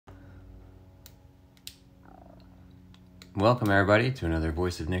Welcome everybody to another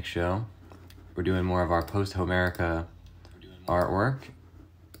Voice of Nick show. We're doing more of our Posthomerica artwork,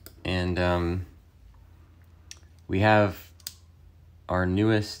 and we have our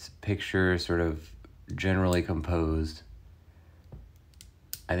newest picture sort of generally composed.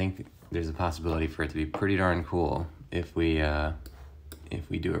 I think there's a possibility for it to be pretty darn cool if we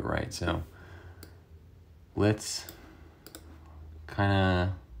do it right. So let's kind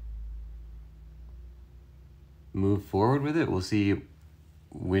of move forward with it. We'll see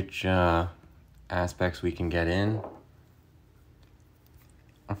which aspects we can get in.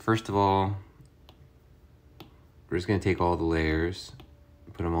 First of all, we're just going to take all the layers,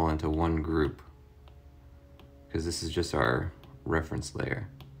 put them all into one group, because this is just our reference layer.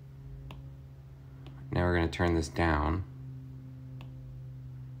 Now we're going to turn this down.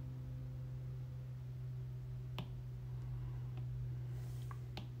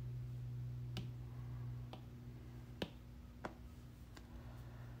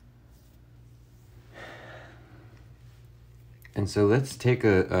 And so let's take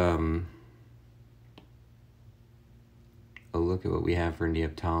a look at what we have for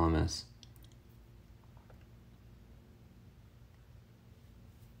NEOPTOLEMUS.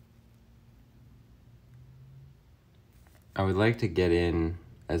 I would like to get in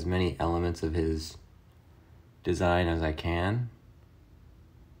as many elements of his design as I can,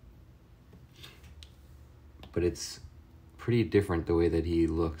 but it's pretty different the way that he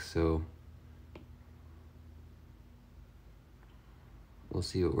looks, so we'll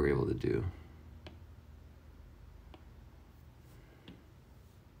see what we're able to do.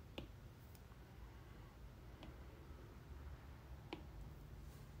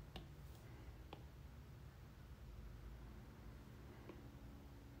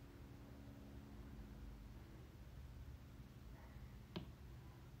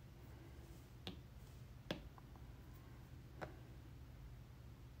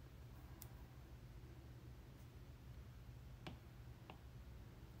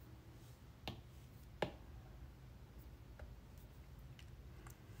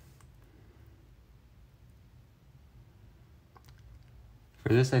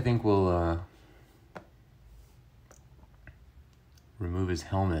 For this, I think we'll remove his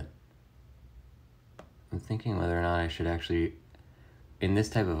helmet. I'm thinking whether or not I should actually, in this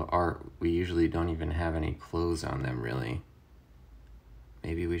type of art, we usually don't even have any clothes on them, really.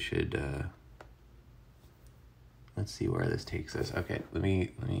 Maybe we should, let's see where this takes us. Okay, let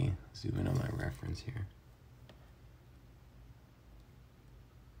me zoom in on my reference here.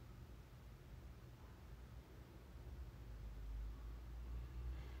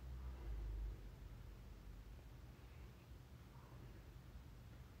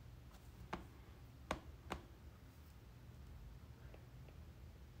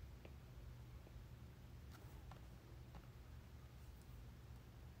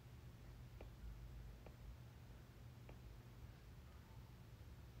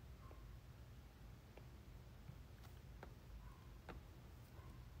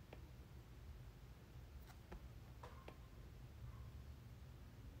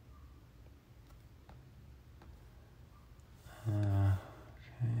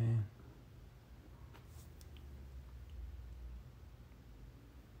 Okay.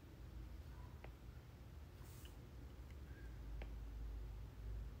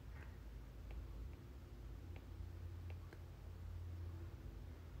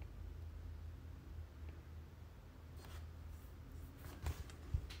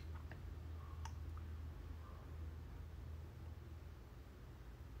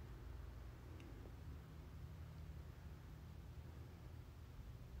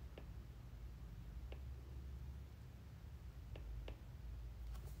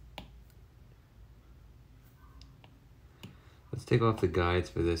 Let's take off the guides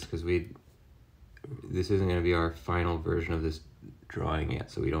for this, because this isn't going to be our final version of this drawing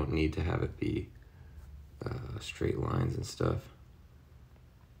yet, so we don't need to have it be straight lines and stuff.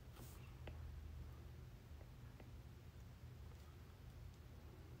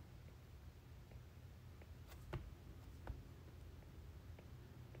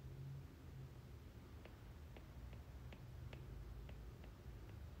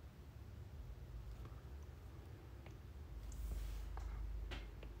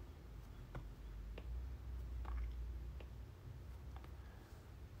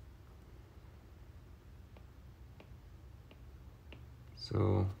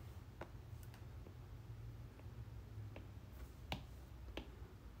 So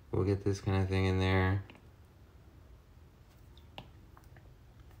we'll get this kind of thing in there.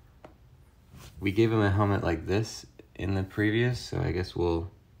 We gave him a helmet like this in the previous, so I guess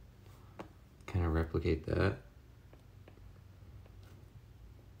we'll kind of replicate that.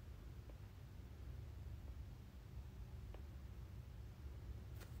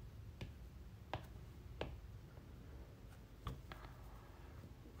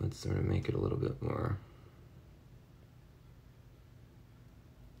 let's sort of make it a little bit more.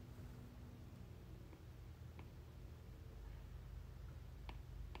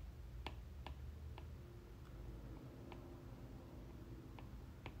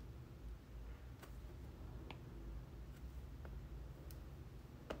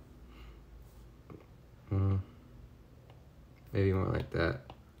 Maybe more like that.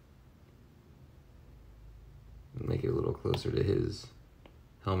 Make it a little closer to his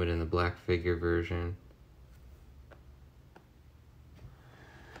helmet in the black figure version.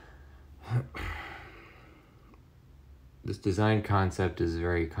 This design concept is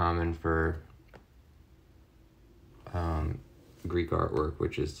very common for Greek artwork,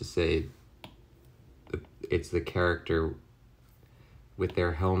 which is to say it's the character with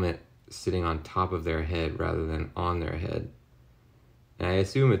their helmet sitting on top of their head rather than on their head. And I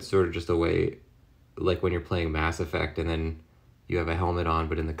assume it's sort of just a way, like when you're playing Mass Effect and then you have a helmet on,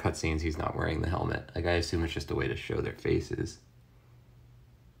 but in the cutscenes he's not wearing the helmet. Like, I assume it's just a way to show their faces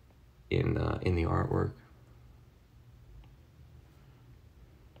in the artwork.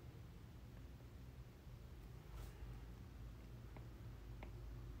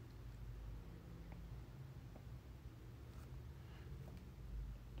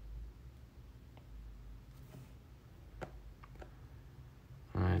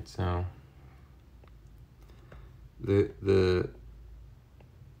 All right, so the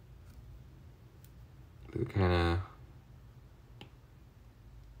kind of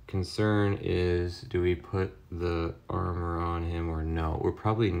concern is, do we put the armor on him or no? We're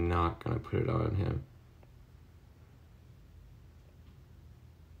probably not going to put it on him.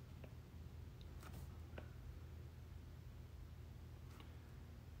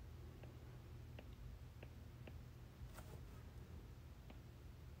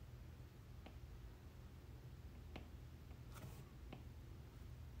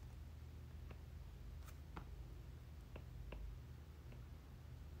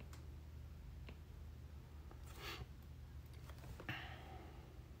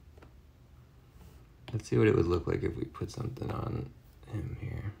 Let's see what it would look like if we put something on him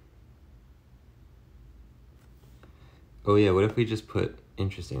here. Oh yeah, what if we just put,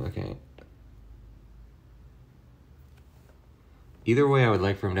 interesting, okay. Either way, I would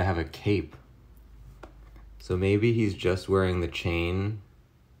like for him to have a cape. So maybe he's just wearing the chain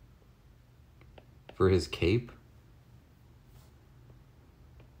for his cape.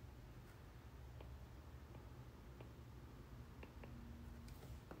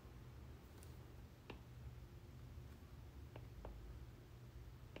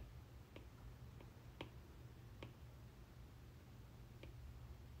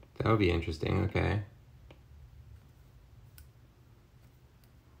 That would be interesting, okay.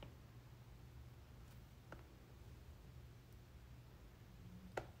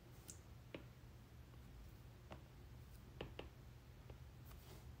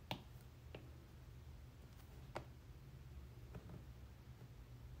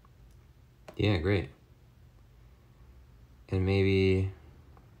 Yeah, great. And maybe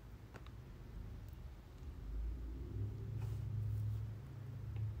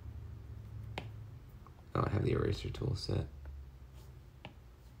oh, I have the eraser tool set.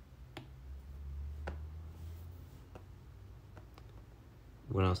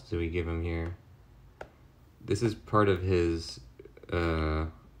 What else do we give him here? This is part of his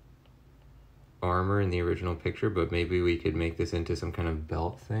armor in the original picture, but maybe we could make this into some kind of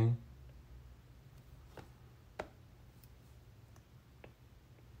belt thing.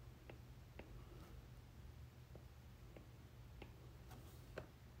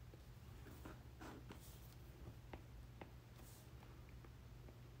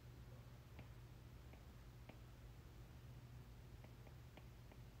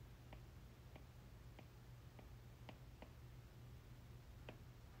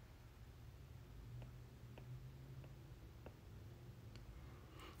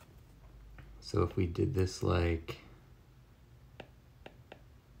 So if we did this like,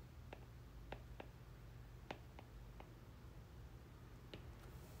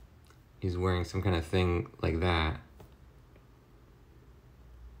 he's wearing some kind of thing like that.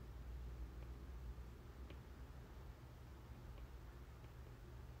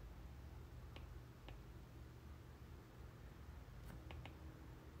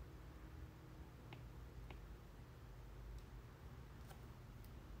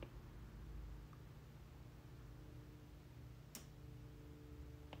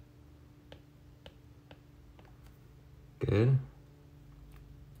 Good.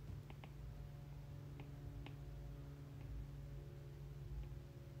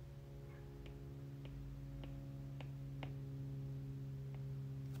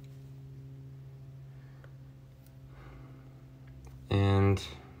 And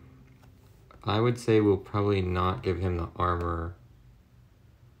I would say we'll probably not give him the armor.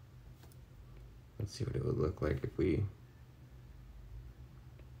 Let's see what it would look like if we...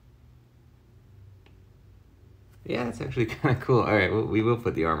 Yeah, it's actually kind of cool. All right, well, we will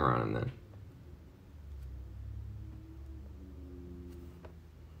put the armor on him then.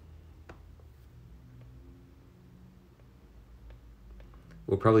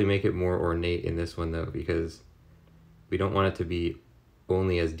 We'll probably make it more ornate in this one though, because we don't want it to be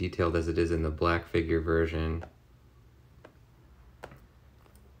only as detailed as it is in the black figure version.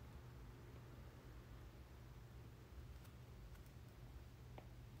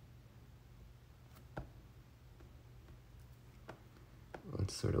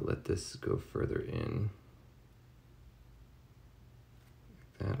 Let's sort of let this go further in.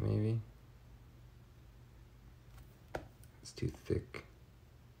 Like that maybe. It's too thick.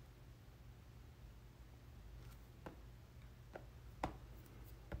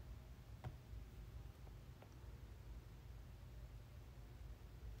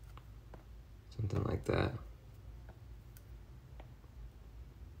 Something like that.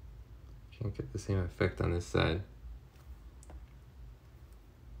 Can't get the same effect on this side.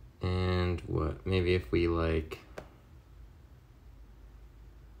 And what, maybe if we like,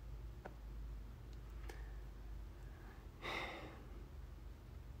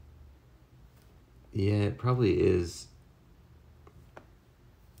 yeah, it probably is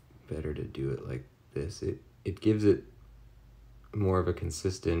better to do it like this. It gives it more of a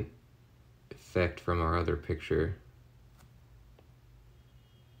consistent effect from our other picture.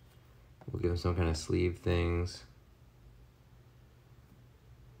 We'll give him some kind of sleeve things.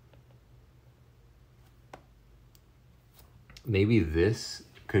 Maybe this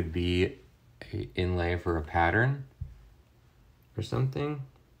could be an inlay for a pattern or something.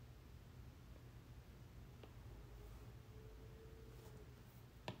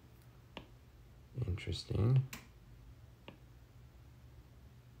 Interesting.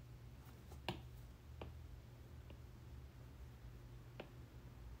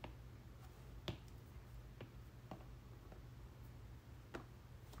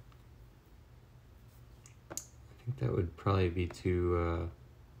 I think that would probably be too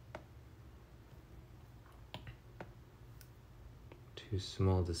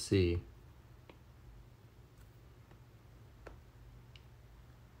small to see.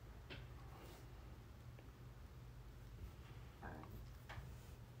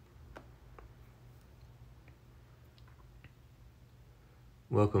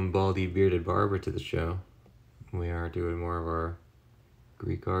 Welcome, Baldy Bearded Barber, to the show. We are doing more of our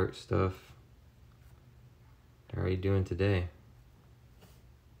Greek art stuff. How are you doing today?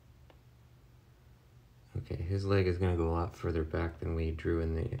 Okay, his leg is going to go a lot further back than we drew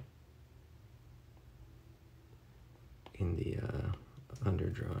in the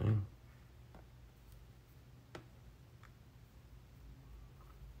underdrawing.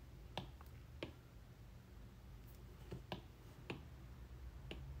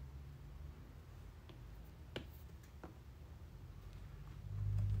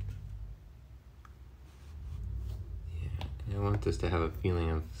 I want this to have a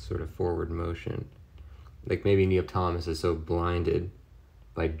feeling of sort of forward motion. Like maybe Neoptolemus is so blinded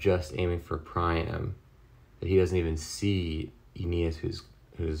by just aiming for Priam that he doesn't even see Aeneas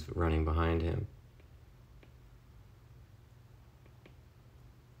who's running behind him.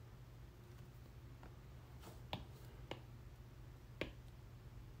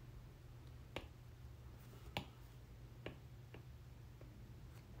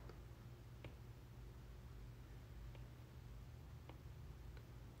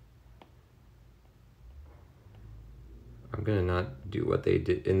 I'm gonna not do what they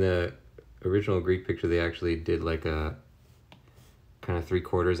did in the original Greek picture. They actually did like a kind of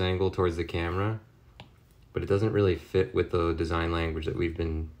 3/4 angle towards the camera, but it doesn't really fit with the design language that we've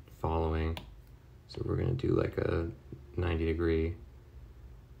been following. So we're gonna do like a 90-degree,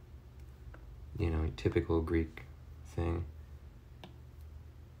 you know, typical Greek thing.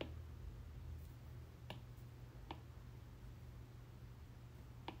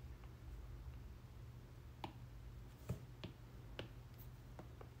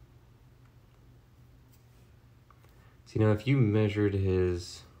 So, you know, if you measured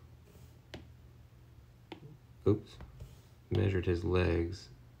his, measured his legs,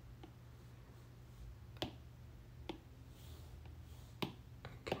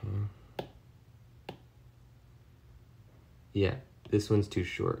 okay. Yeah, this one's too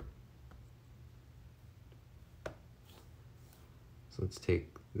short. So let's take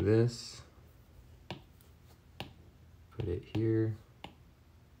this, put it here.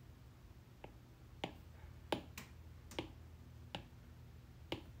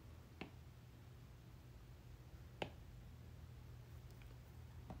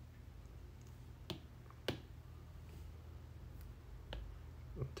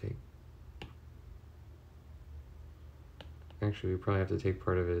 actually we probably have to take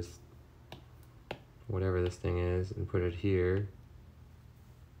part of his, whatever this thing is, and put it here.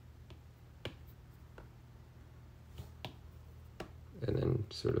 And then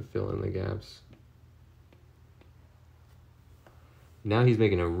sort of fill in the gaps. Now he's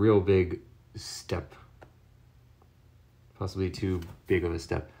making a real big step. Possibly too big of a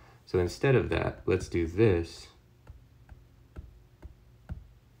step. So instead of that, let's do this.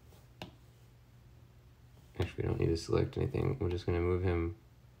 Actually, we don't need to select anything. We're just going to move him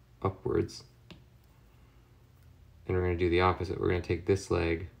upwards. And we're going to do the opposite. We're going to take this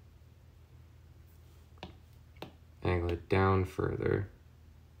leg, angle it down further.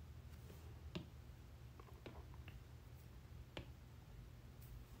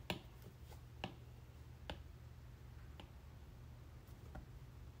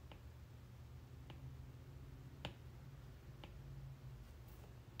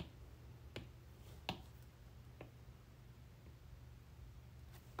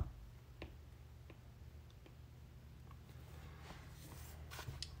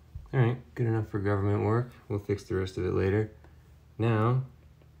 All right, good enough for government work. We'll fix the rest of it later. Now,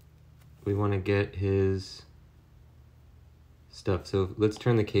 we want to get his stuff. So let's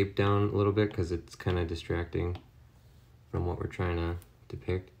turn the cape down a little bit because it's kind of distracting from what we're trying to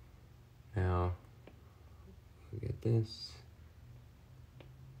depict. Now, we get this.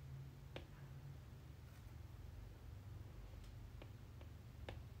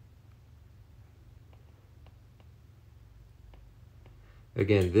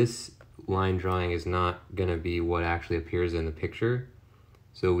 Again, this line drawing is not going to be what actually appears in the picture,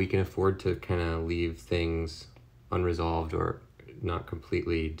 so we can afford to kind of leave things unresolved or not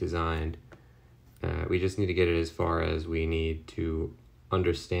completely designed. We just need to get it as far as we need to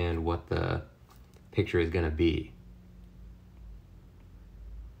understand what the picture is going to be.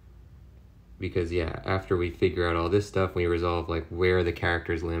 Because yeah, after we figure out all this stuff, we resolve like where the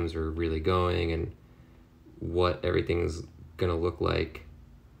character's limbs are really going and what everything's gonna look like,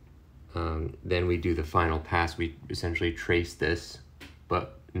 then we do the final pass. We essentially trace this,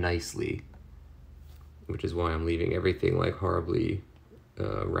 but nicely, which is why I'm leaving everything like horribly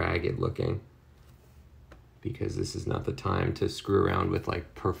ragged looking, because this is not the time to screw around with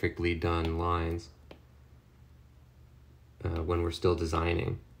like perfectly done lines when we're still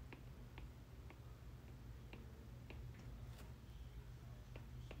designing.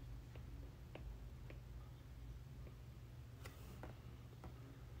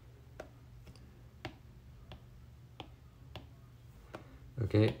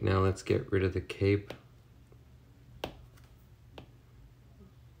 Okay, now let's get rid of the cape.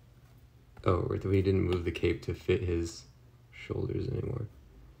 Oh, we didn't move the cape to fit his shoulders anymore.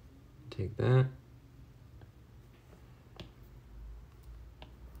 Take that.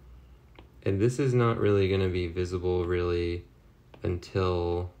 And this is not really going to be visible really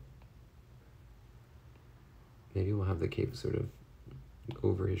until maybe we'll have the cape sort of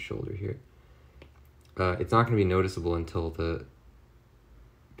over his shoulder here. It's not going to be noticeable until the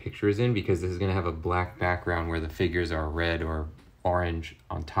picture is in, because this is going to have a black background where the figures are red or orange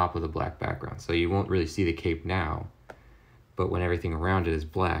on top of the black background. So you won't really see the cape now, but when everything around it is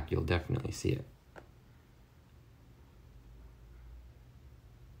black, you'll definitely see it.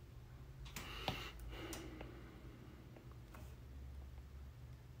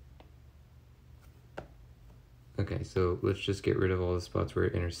 Okay, so let's just get rid of all the spots where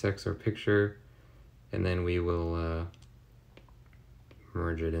it intersects our picture, and then we will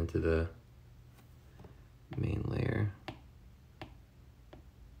merge it into the main layer.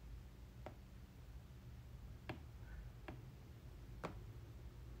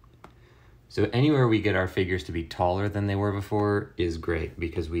 So anywhere we get our figures to be taller than they were before is great,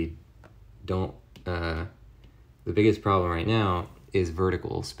 because we don't, the biggest problem right now is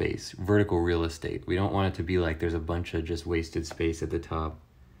vertical space, vertical real estate. We don't want it to be like there's a bunch of just wasted space at the top.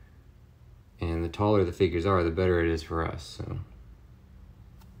 And the taller the figures are, the better it is for us, so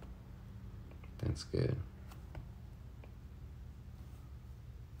that's good.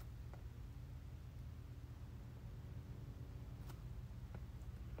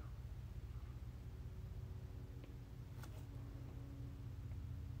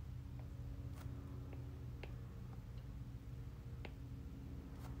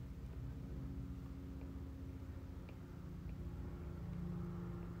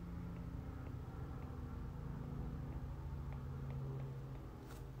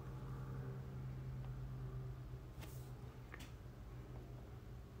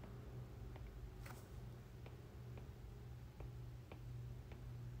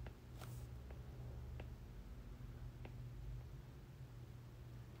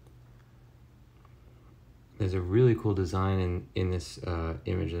 There's a really cool design in this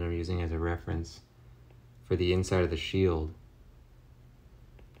image that I'm using as a reference for the inside of the shield,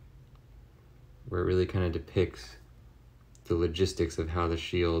 where it really kind of depicts the logistics of how the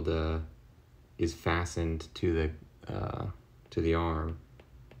shield is fastened to the arm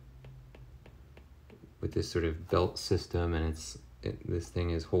with this sort of belt system, and this thing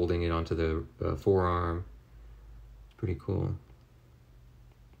is holding it onto the forearm. It's pretty cool.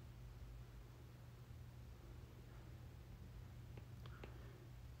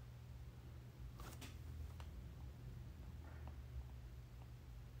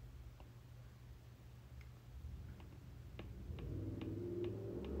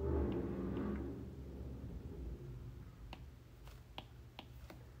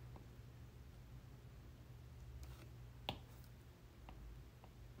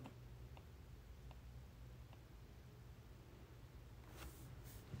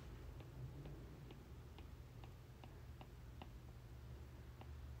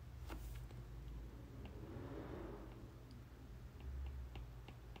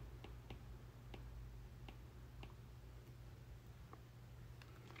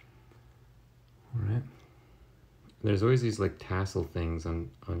 There's always these like tassel things on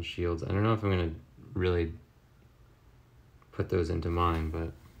shields. I don't know if I'm gonna really put those into mine,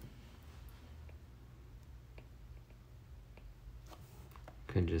 but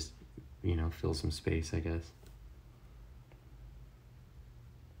could just, you know, fill some space, I guess.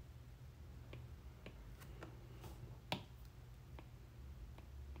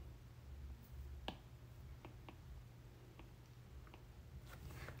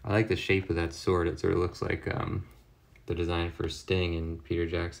 I like the shape of that sword. It sort of looks like the design for Sting in Peter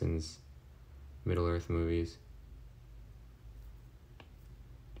Jackson's Middle-earth movies.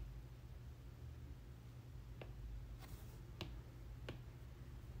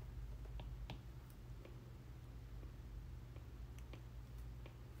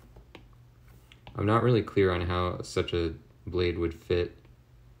 I'm not really clear on how such a blade would fit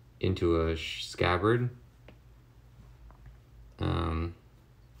into a scabbard.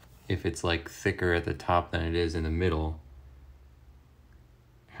 If it's like thicker at the top than it is in the middle,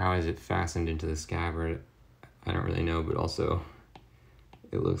 how is it fastened into the scabbard? I don't really know, but also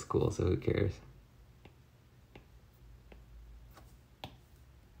it looks cool, so who cares?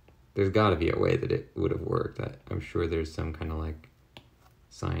 There's got to be a way that it would have worked. I'm sure there's some kind of like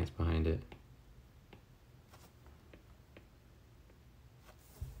science behind it.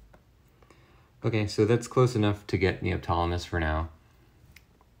 Okay, so that's close enough to get Neoptolemus for now.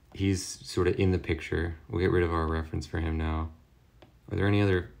 He's sort of in the picture. We'll get rid of our reference for him now. Are there any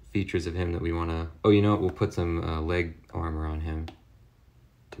other features of him that we want to... Oh, you know what? We'll put some leg armor on him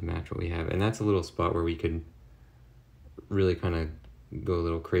to match what we have. And that's a little spot where we could really kind of go a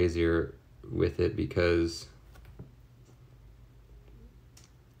little crazier with it because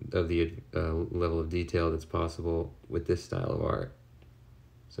of the level of detail that's possible with this style of art.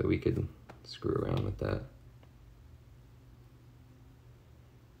 So we could screw around with that.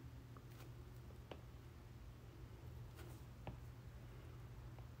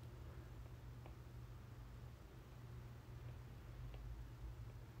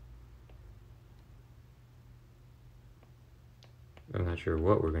 I'm not sure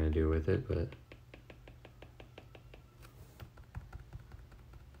what we're going to do with it, but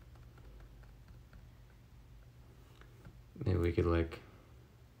maybe we could like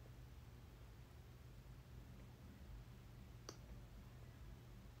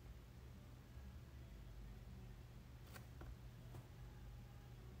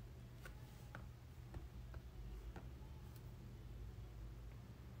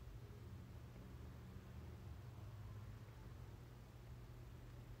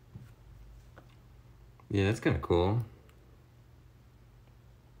yeah, that's kind of cool.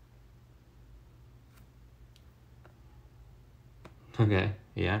 Okay,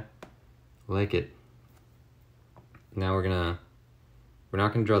 yeah, like it. Now we're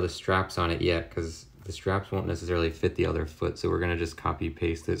not gonna draw the straps on it yet because the straps won't necessarily fit the other foot, so we're gonna just copy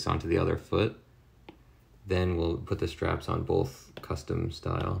paste this onto the other foot. Then we'll put the straps on both custom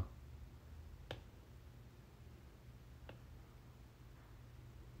style.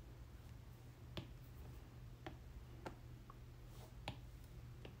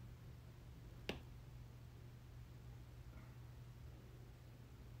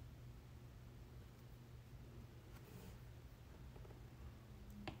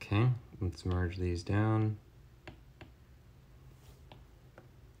 Okay, let's merge these down.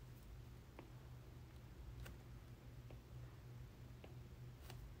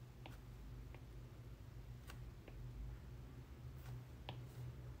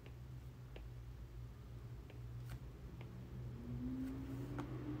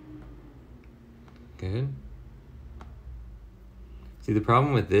 Good. See, the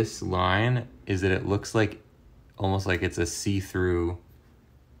problem with this line is that it looks like almost like it's a see-through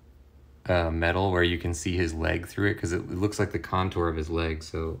metal where you can see his leg through it, because it looks like the contour of his leg.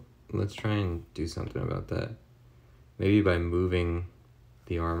 So let's try and do something about that. Maybe by moving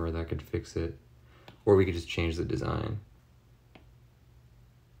the armor that could fix it, or we could just change the design.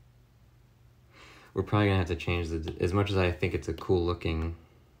 We're probably gonna have to change as much as I think it's a cool looking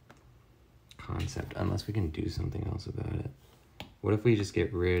concept, unless we can do something else about it. What if we just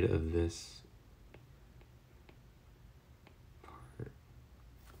get rid of this part?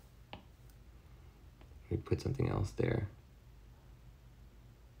 We put something else there.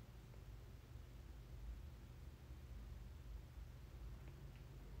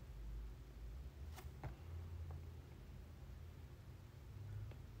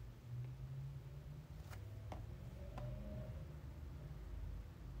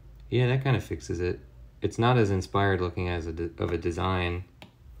 Yeah, that kind of fixes it. It's not as inspired looking as of a design,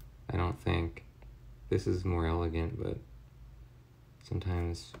 I don't think. This is more elegant, but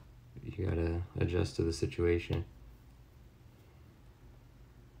sometimes you gotta adjust to the situation.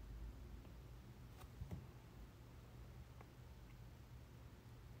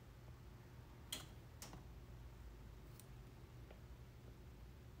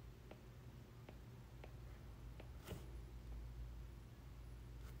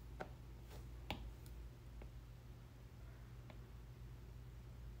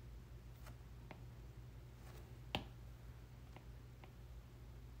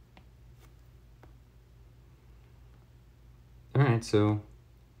 All right, so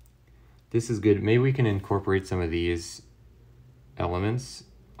this is good. Maybe we can incorporate some of these elements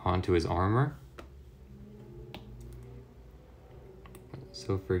onto his armor.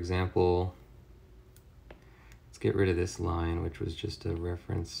 So for example, let's get rid of this line, which was just a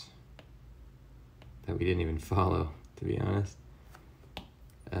reference that we didn't even follow, to be honest.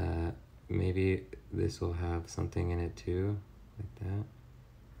 Maybe this will have something in it too, like that.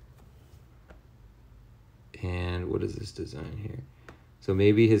 And what is this design here? So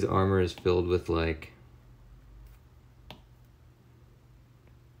maybe his armor is filled with like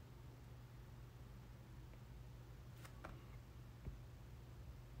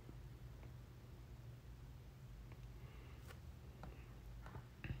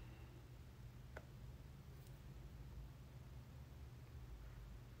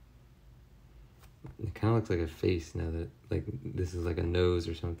it kind of looks like a face now that like this is like a nose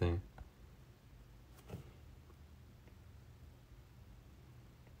or something.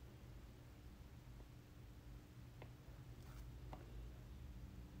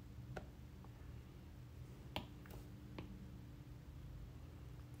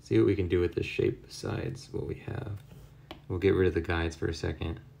 See what we can do with this shape besides what we have. We'll get rid of the guides for a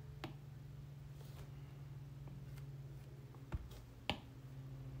second.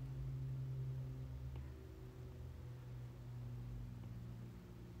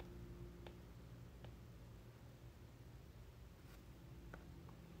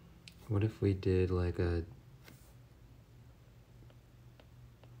 What if we did like a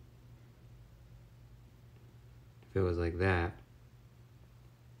if it was like that?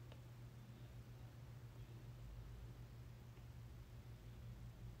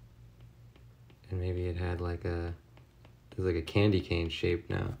 And maybe it had like there's like a candy cane shape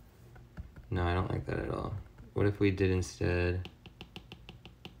now. No, I don't like that at all. What if we did instead?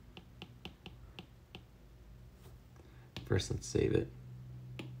 First, let's save it.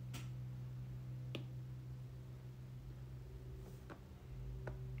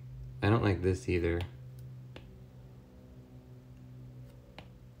 I don't like this either.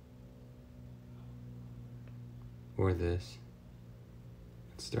 Or this.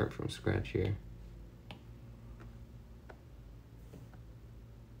 Let's start from scratch here.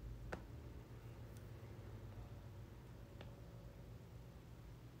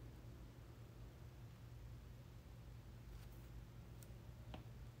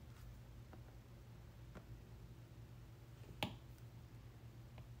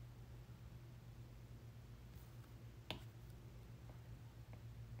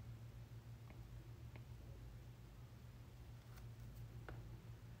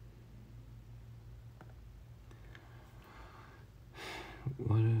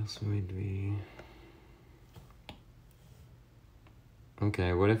 What else would we...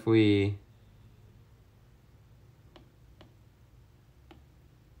 Okay, what if we...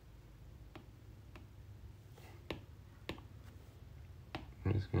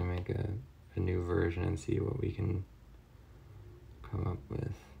 I'm just gonna make a new version and see what we can come up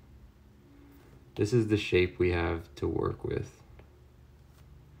with. This is the shape we have to work with.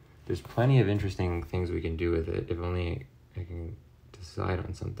 there's plenty of interesting things we can do with it, if only I can decide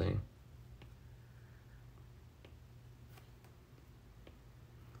on something.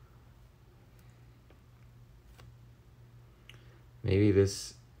 Maybe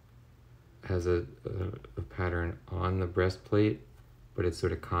this has a pattern on the breastplate, but it's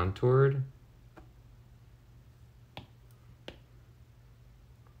sort of contoured.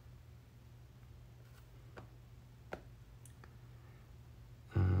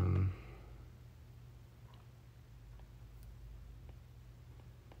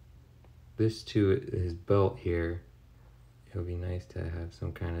 This too, his belt here, it would be nice to have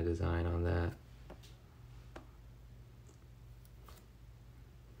some kind of design on that.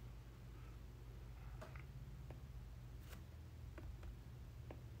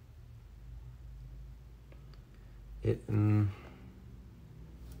 Now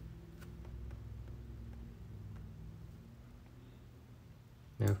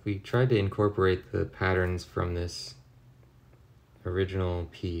if we tried to incorporate the patterns from this original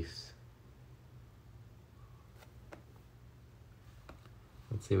piece,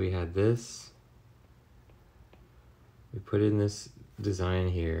 let's say we had this, we put in this design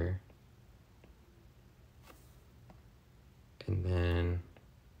here, and then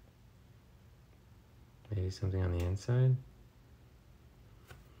maybe something on the inside.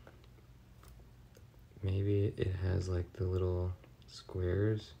 Maybe it has like the little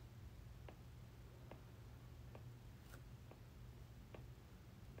squares.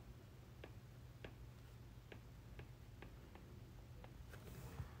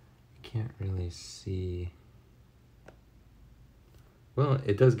 Can't really see. Well,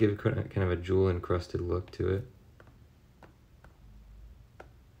 it does give kind of a jewel encrusted look to it.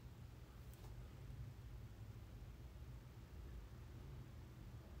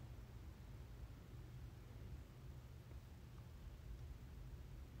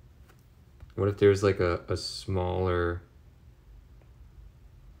 What if there's like a smaller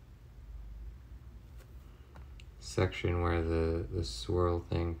section where the swirl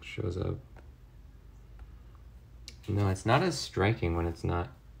thing shows up? No, it's not as striking when it's not.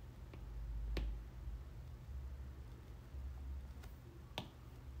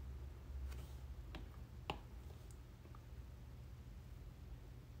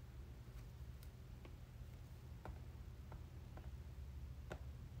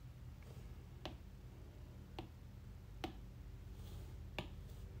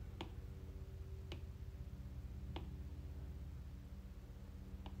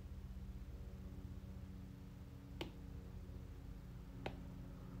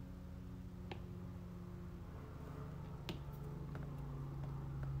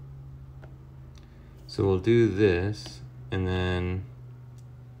 So we'll do this, and then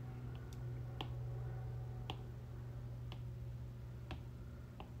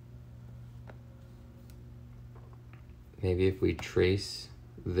maybe if we trace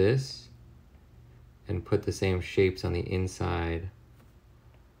this and put the same shapes on the inside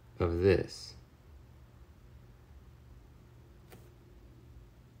of this.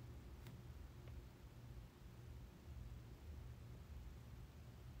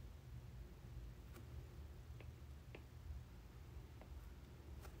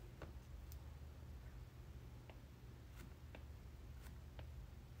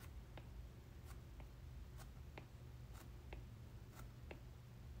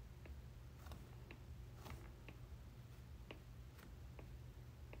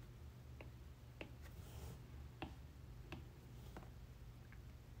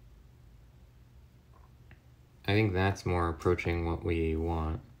 I think that's more approaching what we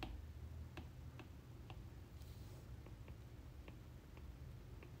want.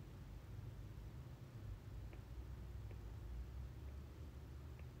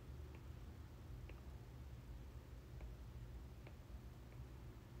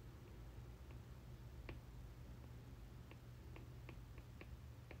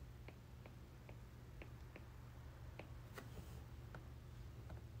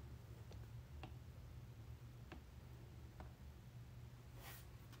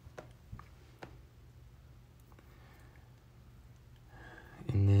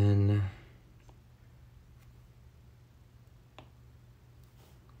 And then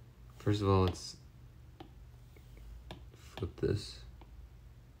first of all, let's flip this.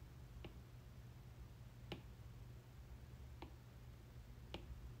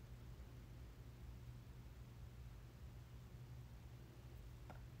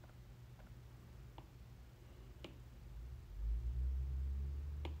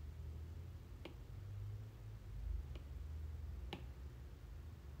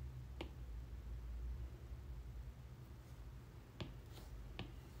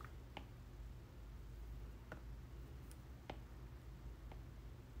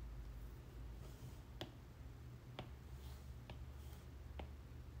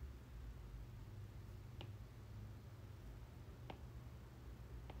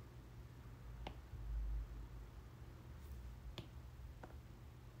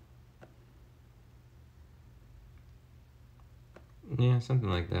 Yeah, something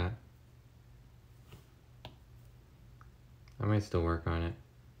like that. I might still work on it.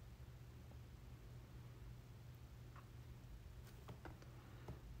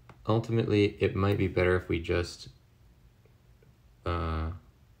 Ultimately, it might be better if we just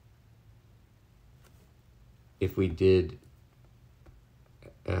if we did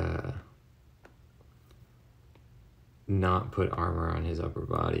not put armor on his upper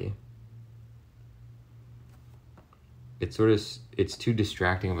body. It's sort of, it's too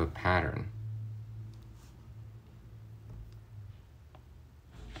distracting of a pattern.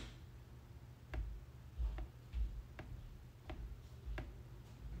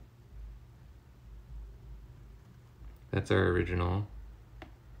 That's our original.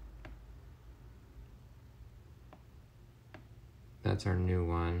 That's our new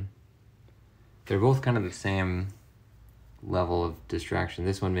one. They're both kind of the same level of distraction.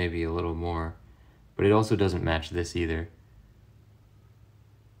 This one may be a little more, but it also doesn't match this either.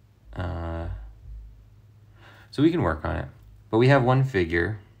 So we can work on it. But we have one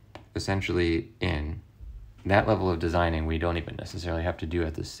figure essentially in. That level of designing we don't even necessarily have to do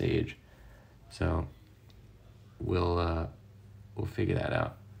at this stage. So we'll figure that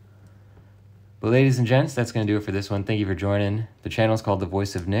out. But ladies and gents, that's going to do it for this one. Thank you for joining. The channel is called The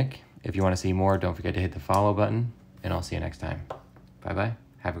Voice of Nick. If you want to see more, don't forget to hit the follow button, and I'll see you next time. Bye-bye.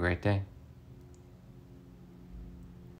 Have a great day.